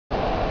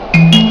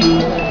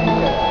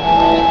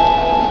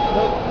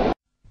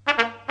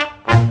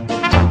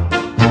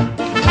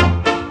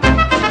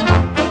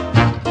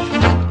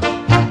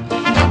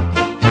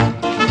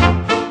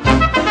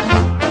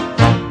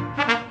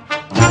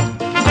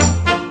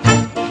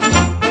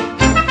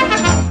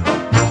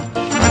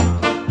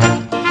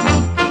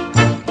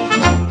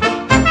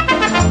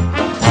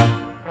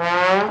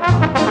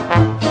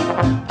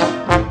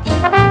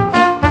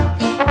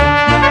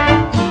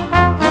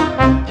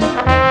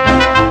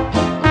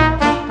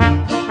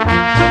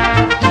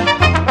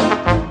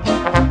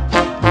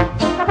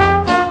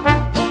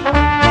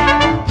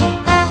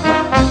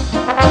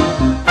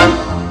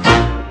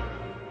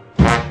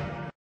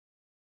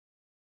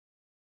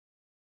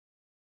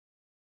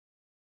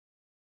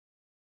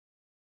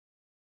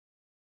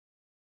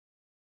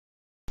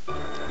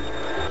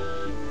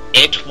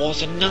It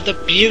was another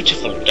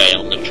beautiful day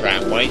on the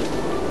tramway.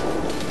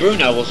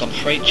 Bruno was on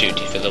freight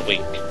duty for the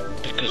week,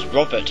 because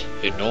Robert,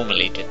 who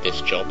normally did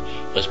this job,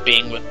 was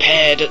being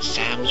repaired at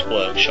Sam's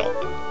workshop.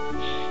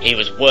 He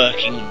was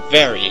working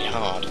very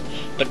hard,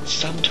 but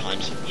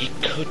sometimes he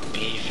could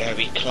be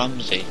very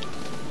clumsy.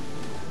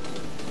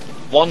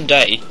 One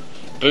day,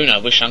 Bruno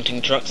was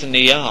shunting trucks in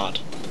the yard.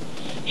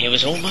 He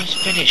was almost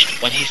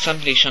finished when he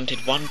suddenly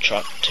shunted one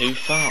truck too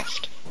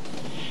fast.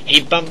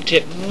 He bumped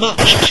it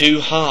much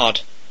too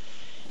hard.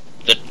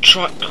 The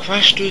truck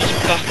crashed through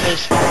some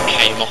buffers and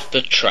came off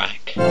the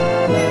track.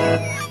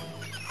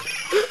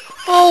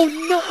 Oh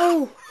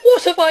no!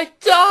 What have I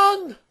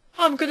done?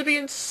 I'm going to be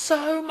in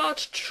so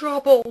much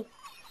trouble.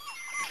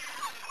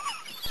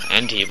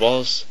 And he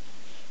was.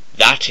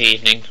 That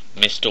evening,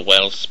 Mr.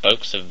 Wells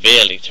spoke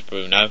severely to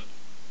Bruno.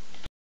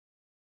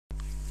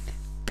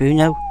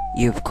 Bruno,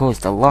 you have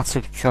caused a lot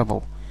of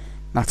trouble.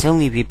 Not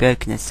only have you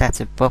broken a set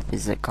of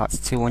buffers that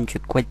cost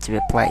 200 quid to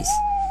replace,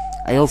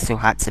 I also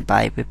had to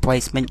buy a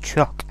replacement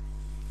truck.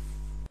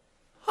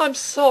 I'm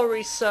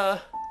sorry, sir.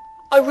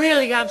 I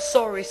really am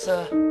sorry,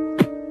 sir.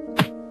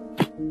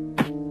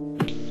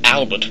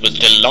 Albert was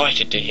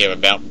delighted to hear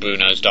about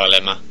Bruno's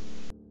dilemma.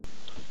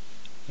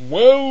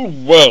 Well,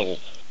 well,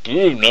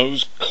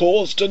 Bruno's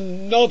caused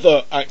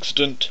another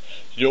accident.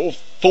 Your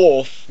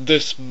fourth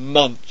this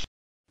month.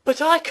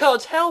 But I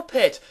can't help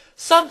it.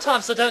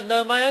 Sometimes I don't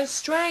know my own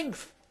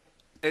strength.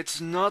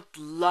 It's not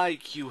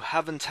like you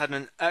haven't had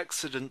an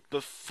accident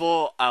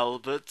before,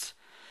 Albert.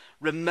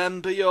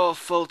 Remember your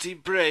faulty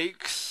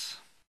brakes?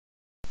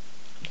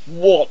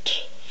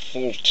 What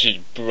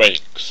faulty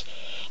brakes?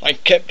 I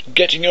kept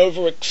getting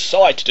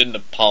overexcited in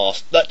the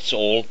past, that's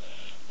all.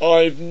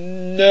 I've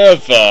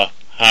never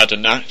had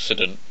an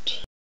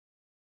accident.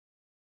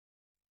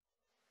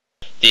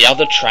 The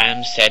other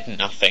trams said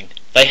nothing.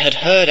 They had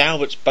heard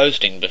Albert's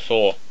boasting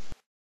before.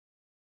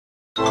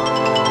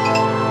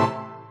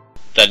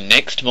 The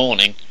next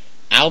morning,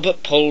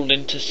 Albert pulled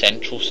into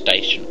Central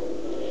Station.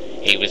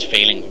 He was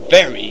feeling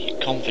very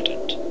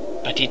confident,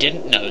 but he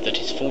didn't know that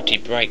his faulty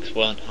brakes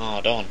weren't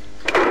hard on.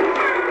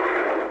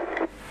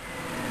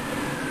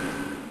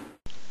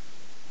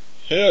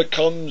 Here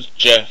comes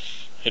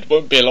Jeff. It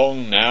won't be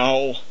long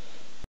now.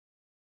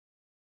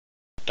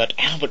 But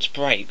Albert's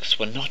brakes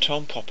were not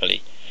on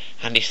properly,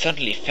 and he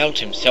suddenly felt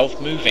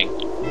himself moving.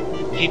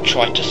 He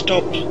tried to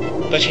stop,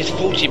 but his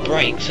faulty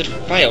brakes had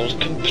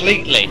failed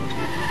completely.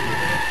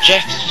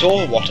 Jeff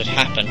saw what had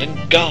happened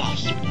and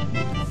gasped.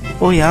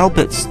 Oi,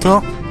 Albert,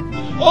 stop!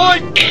 I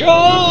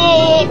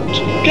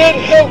can't! Get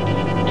help!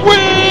 Quick!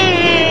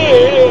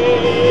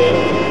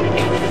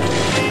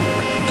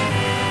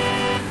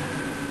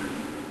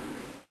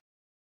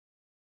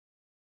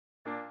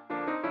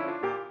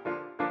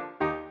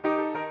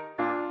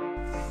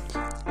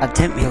 I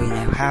don't really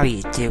know how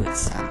you do it,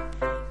 Sam,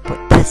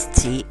 but this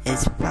tea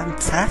is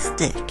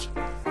fantastic.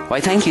 Why,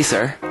 thank you,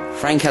 sir.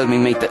 Frank helped me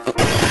make the...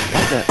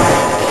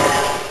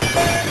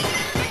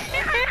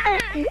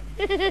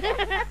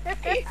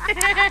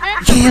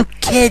 You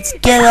kids,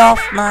 get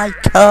off my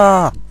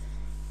car!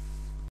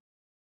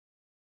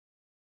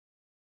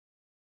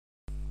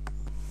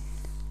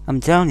 I'm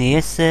down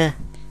here, sir.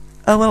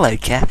 Oh, hello,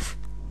 Jeff.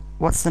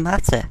 What's the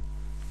matter?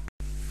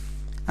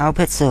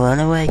 Albert's a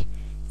runaway.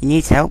 You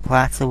need help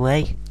right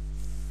away.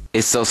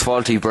 It's those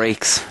faulty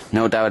brakes,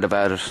 no doubt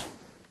about it.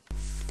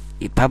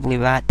 You're probably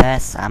right there,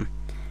 Sam.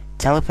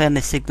 Telephone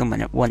the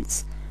signalman at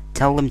once.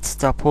 Tell them to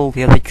stop all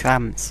the other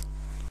trams.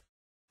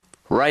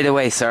 Right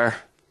away, sir.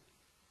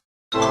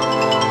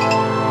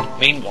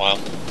 Meanwhile,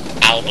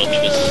 Albert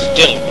was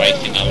still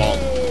racing along.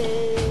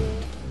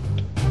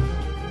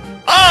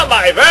 Oh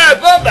my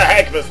word, what the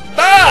heck was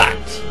that?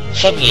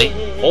 Suddenly,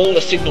 all the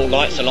signal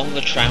lights along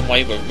the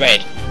tramway were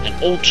red,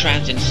 and all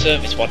trams in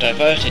service were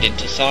diverted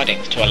into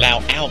sidings to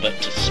allow Albert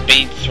to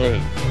speed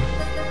through.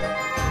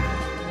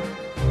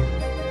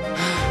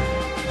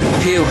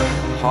 Phew,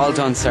 all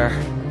done, sir.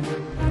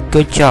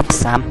 Good job,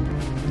 Sam.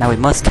 Now we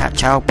must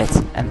catch Albert,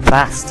 and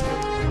fast.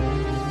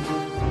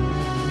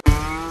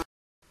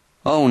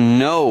 Oh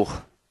no!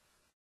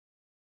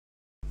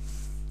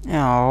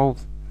 Oh,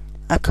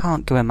 I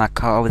can't go in my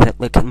car with it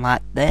looking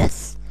like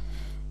this.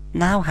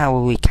 Now how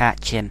will we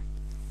catch him?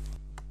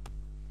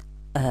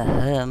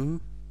 Oh,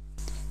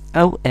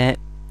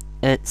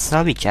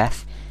 sorry,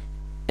 Jeff.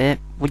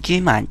 Would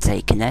you mind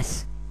taking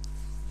this?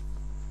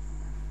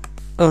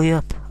 Hurry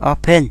up,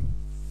 hop in.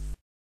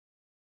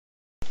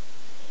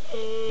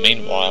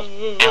 Meanwhile,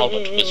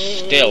 Albert was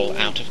still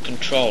out of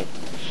control.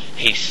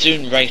 He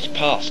soon raced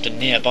past a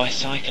nearby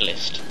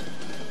cyclist.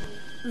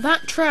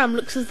 That tram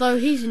looks as though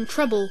he's in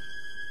trouble.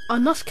 I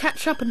must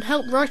catch up and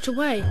help right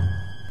away.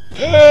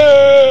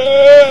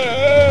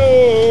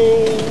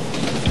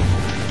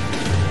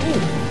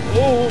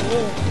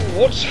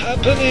 What's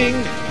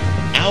happening?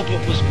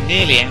 Albert was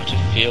nearly out of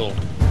fuel.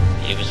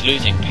 He was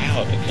losing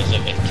power because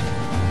of it.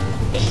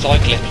 The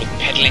cyclist was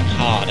pedalling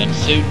hard and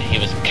soon he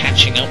was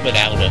catching up with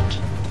Albert.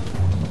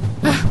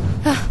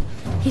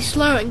 He's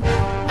slowing,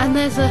 and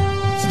there's a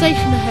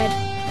station ahead.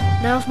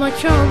 Now's my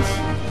chance.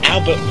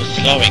 Albert was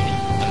slowing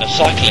and the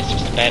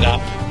cyclist sped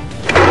up.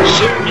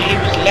 Soon he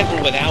was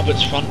level with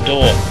Albert's front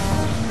door.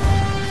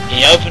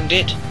 He opened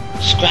it,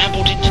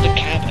 scrambled into the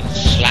cab and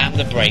slammed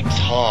the brakes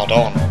hard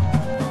on.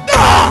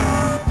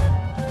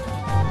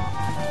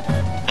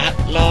 At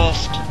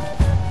last,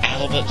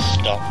 Albert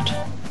stopped.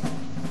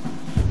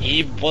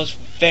 He was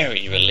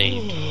very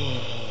relieved.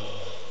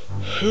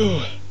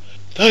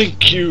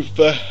 Thank you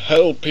for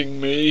helping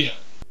me.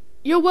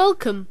 You're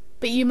welcome,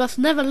 but you must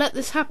never let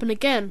this happen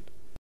again.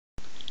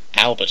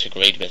 Albert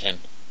agreed with him.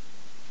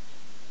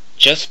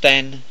 Just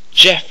then,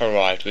 Jeff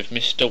arrived with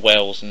Mr.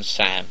 Wells and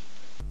Sam.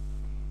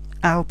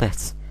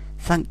 Albert,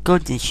 thank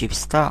goodness you've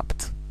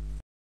stopped.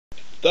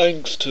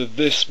 Thanks to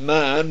this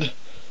man.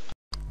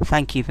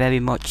 Thank you very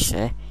much,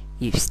 sir.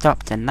 You've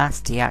stopped a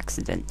nasty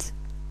accident.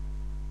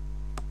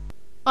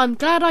 I'm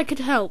glad I could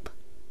help.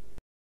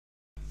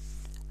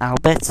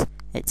 Albert,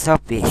 it's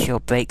obvious your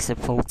brakes are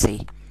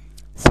faulty,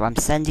 so I'm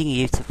sending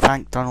you to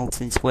Frank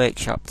Donaldson's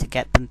workshop to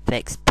get them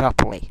fixed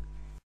properly.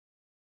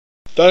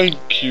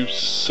 Thank you,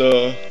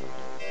 sir.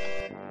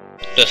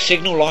 The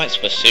signal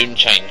lights were soon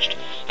changed,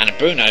 and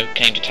Bruno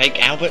came to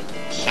take Albert,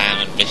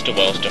 Sam and Mr.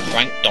 Wells to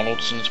Frank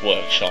Donaldson's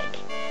workshop.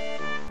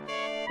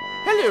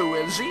 Hello,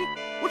 Elsie.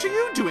 What are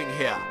you doing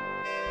here?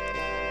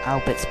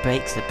 Albert's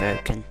brakes are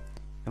broken,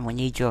 and we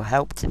need your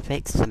help to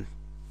fix them.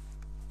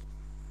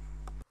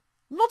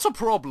 Not a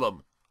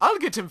problem. I'll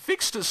get him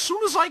fixed as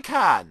soon as I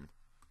can.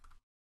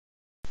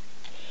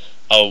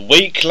 A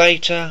week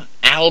later,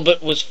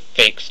 Albert was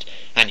fixed,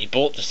 and he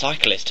brought the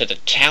cyclist to the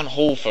town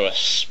hall for a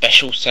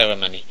special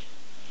ceremony.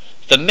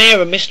 The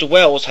mayor and Mr.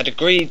 Wells had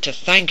agreed to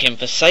thank him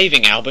for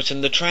saving Albert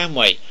in the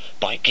tramway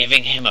by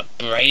giving him a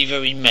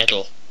bravery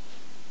medal.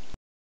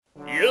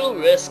 You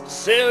risked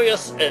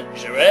serious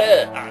injury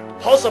and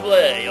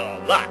possibly your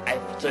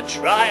life to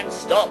try and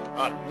stop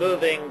a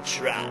moving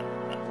tram.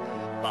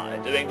 By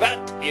doing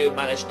that, you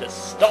managed to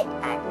stop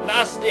a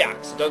nasty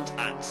accident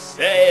and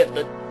save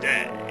the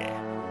day.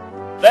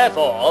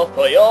 Therefore,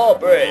 for your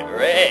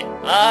bravery,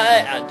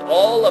 I and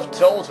all of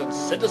Tolton's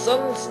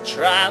citizens,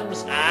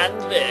 trams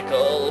and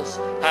vehicles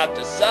have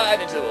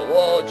decided to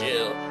award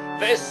you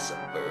this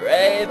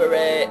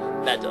bravery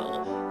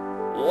medal.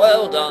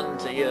 Well done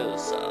to you,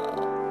 sir.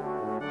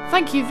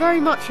 Thank you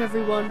very much,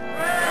 everyone.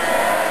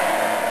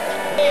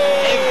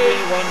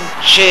 Everyone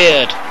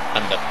cheered,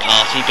 and the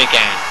party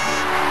began.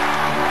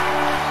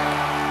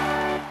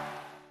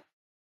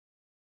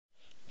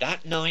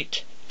 That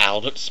night,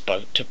 Albert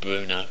spoke to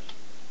Bruno.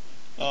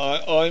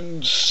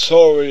 I'm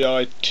sorry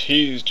I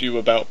teased you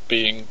about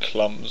being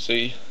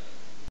clumsy.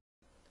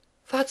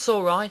 That's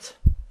all right.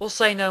 We'll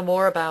say no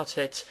more about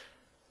it.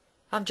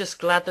 I'm just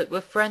glad that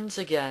we're friends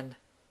again.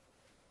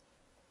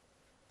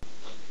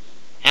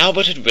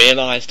 Albert had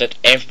realised that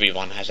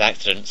everyone has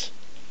accidents.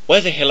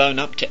 Whether he'll own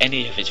up to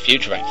any of his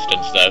future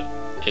accidents, though,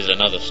 is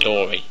another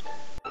story.